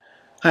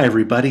Hi,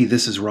 everybody.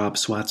 This is Rob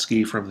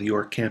Swatsky from the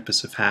York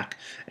campus of HAC,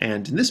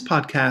 and in this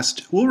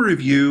podcast, we'll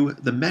review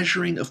the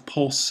measuring of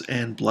pulse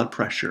and blood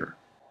pressure.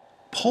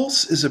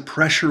 Pulse is a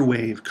pressure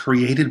wave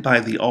created by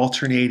the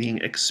alternating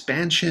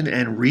expansion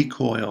and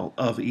recoil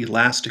of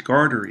elastic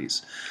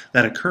arteries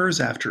that occurs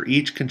after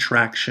each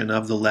contraction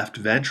of the left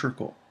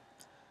ventricle.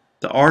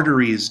 The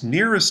arteries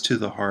nearest to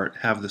the heart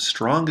have the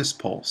strongest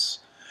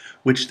pulse,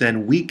 which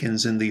then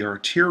weakens in the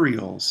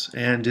arterioles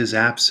and is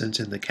absent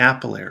in the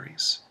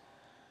capillaries.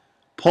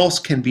 Pulse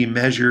can be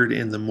measured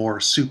in the more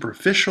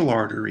superficial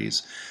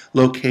arteries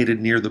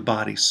located near the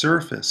body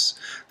surface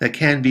that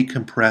can be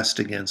compressed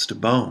against a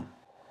bone.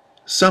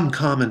 Some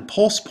common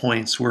pulse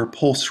points where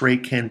pulse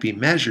rate can be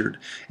measured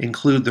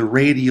include the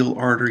radial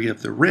artery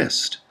of the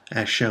wrist,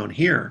 as shown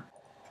here,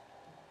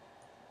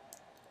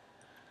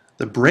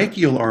 the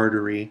brachial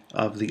artery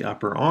of the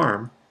upper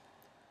arm,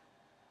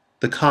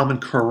 the common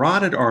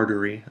carotid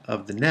artery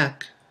of the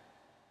neck,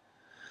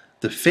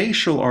 the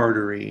facial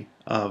artery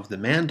of the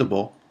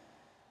mandible,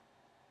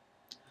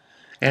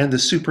 and the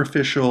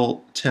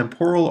superficial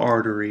temporal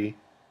artery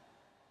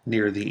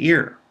near the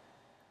ear.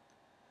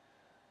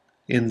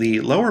 In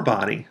the lower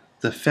body,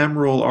 the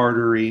femoral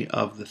artery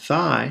of the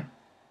thigh,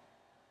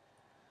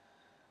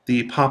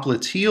 the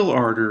popliteal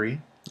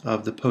artery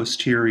of the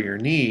posterior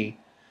knee,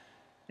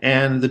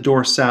 and the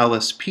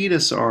dorsalis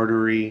pedis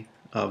artery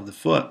of the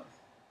foot.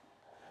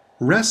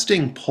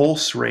 Resting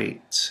pulse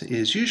rate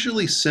is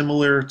usually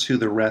similar to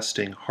the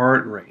resting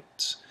heart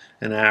rate,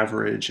 an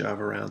average of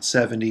around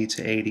 70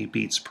 to 80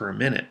 beats per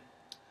minute.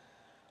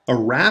 A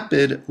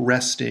rapid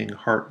resting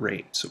heart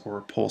rate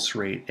or pulse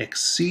rate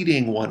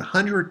exceeding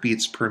 100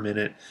 beats per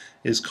minute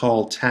is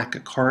called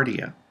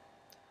tachycardia.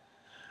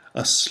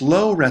 A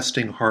slow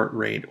resting heart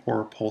rate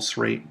or pulse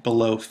rate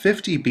below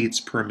 50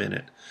 beats per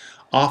minute,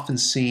 often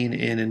seen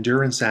in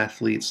endurance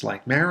athletes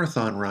like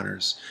marathon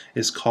runners,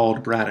 is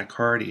called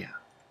bradycardia.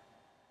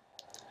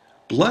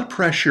 Blood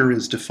pressure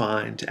is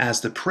defined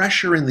as the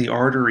pressure in the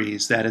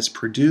arteries that is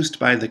produced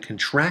by the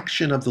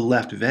contraction of the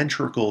left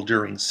ventricle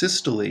during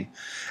systole,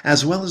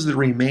 as well as the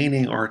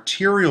remaining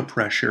arterial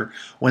pressure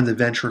when the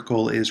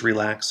ventricle is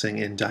relaxing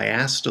in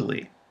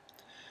diastole.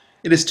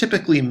 It is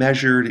typically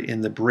measured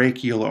in the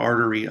brachial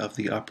artery of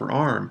the upper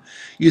arm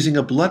using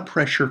a blood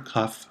pressure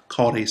cuff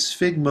called a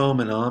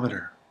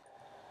sphygmomanometer.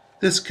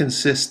 This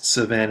consists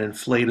of an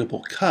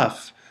inflatable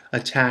cuff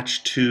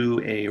attached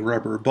to a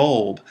rubber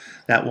bulb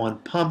that one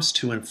pumps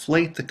to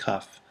inflate the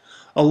cuff,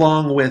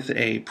 along with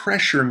a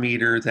pressure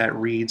meter that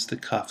reads the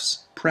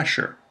cuff's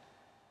pressure.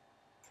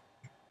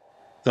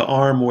 The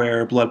arm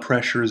where blood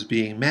pressure is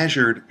being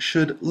measured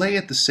should lay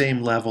at the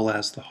same level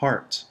as the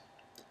heart.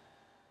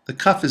 The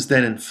cuff is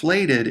then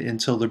inflated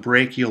until the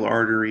brachial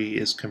artery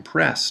is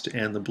compressed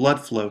and the blood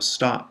flow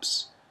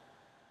stops.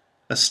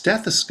 A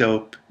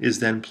stethoscope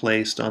is then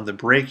placed on the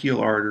brachial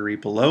artery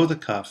below the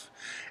cuff,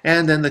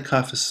 and then the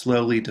cuff is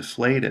slowly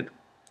deflated.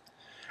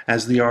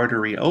 As the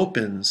artery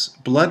opens,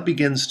 blood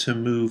begins to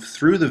move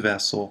through the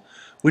vessel,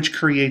 which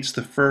creates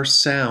the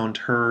first sound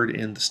heard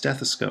in the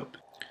stethoscope.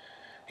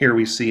 Here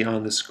we see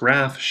on this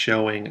graph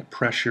showing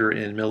pressure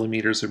in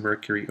millimeters of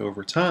mercury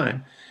over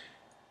time.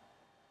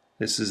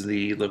 This is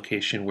the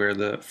location where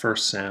the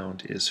first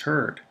sound is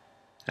heard,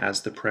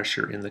 as the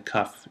pressure in the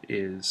cuff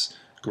is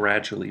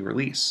gradually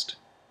released.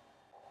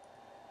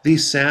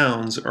 These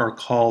sounds are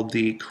called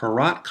the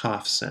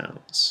Korotkoff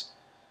sounds.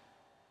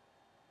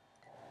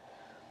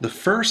 The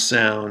first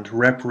sound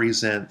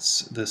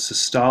represents the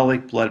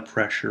systolic blood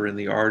pressure in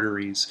the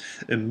arteries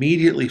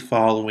immediately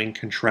following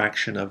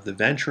contraction of the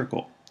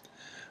ventricle.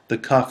 The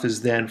cuff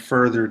is then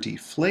further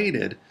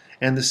deflated,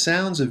 and the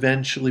sounds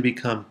eventually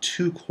become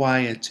too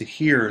quiet to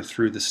hear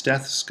through the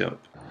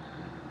stethoscope.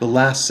 The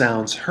last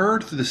sounds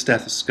heard through the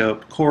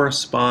stethoscope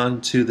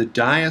correspond to the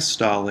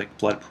diastolic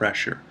blood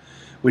pressure,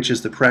 which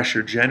is the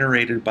pressure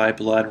generated by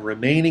blood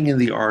remaining in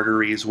the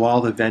arteries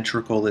while the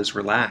ventricle is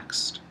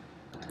relaxed.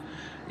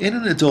 In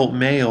an adult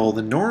male,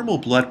 the normal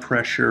blood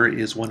pressure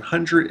is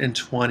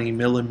 120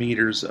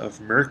 millimeters of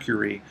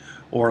mercury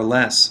or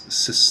less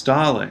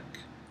systolic,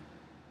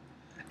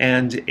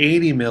 and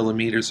 80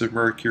 millimeters of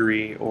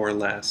mercury or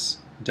less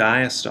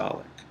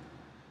diastolic.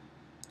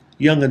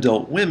 Young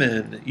adult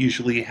women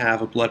usually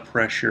have a blood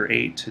pressure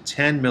 8 to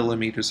 10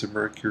 millimeters of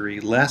mercury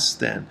less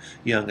than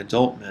young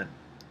adult men.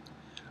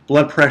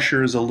 Blood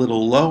pressure is a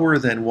little lower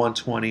than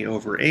 120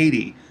 over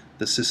 80,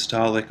 the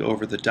systolic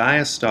over the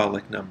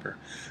diastolic number,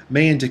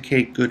 may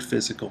indicate good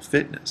physical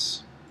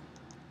fitness.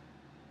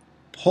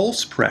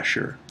 Pulse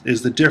pressure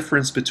is the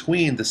difference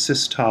between the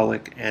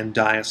systolic and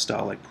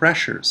diastolic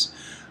pressures,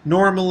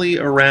 normally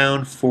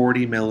around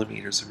 40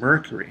 millimeters of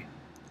mercury.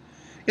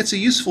 It's a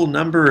useful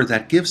number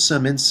that gives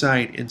some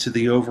insight into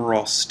the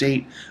overall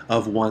state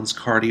of one's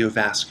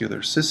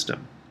cardiovascular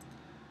system.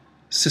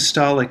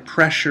 Systolic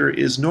pressure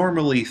is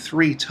normally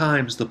 3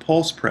 times the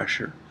pulse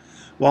pressure,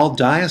 while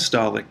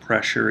diastolic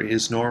pressure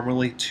is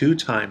normally 2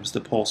 times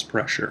the pulse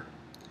pressure.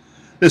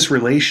 This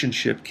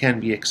relationship can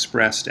be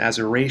expressed as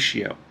a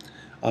ratio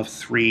of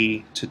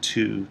 3 to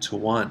 2 to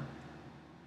 1.